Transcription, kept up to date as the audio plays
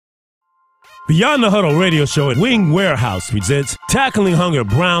Beyond the Huddle Radio Show at Wing Warehouse presents Tackling Hunger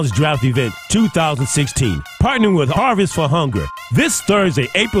BROWNS Draft Event 2016, partnering with Harvest for Hunger. This Thursday,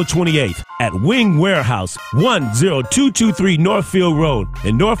 April 28th at Wing Warehouse, 10223 Northfield Road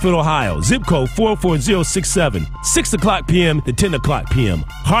in Northfield, Ohio, zip code 44067, 6 o'clock p.m. to 10 o'clock p.m.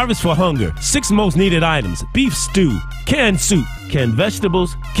 Harvest for Hunger, 6 most needed items: beef stew, canned soup, canned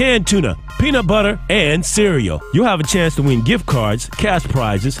vegetables, canned tuna, peanut butter, and cereal. You'll have a chance to win gift cards, cash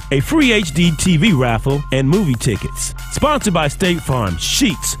prizes, a free HD TV raffle, and movie tickets. Sponsored by State Farm,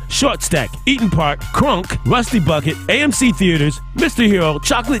 Sheets, Short Stack, Eaton Park, Crunk, Rusty Bucket, AMC Theaters, Mr. Hero,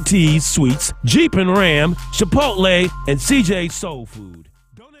 Chocolate Teas, Sweets, Jeep and Ram, Chipotle, and CJ Soul Food.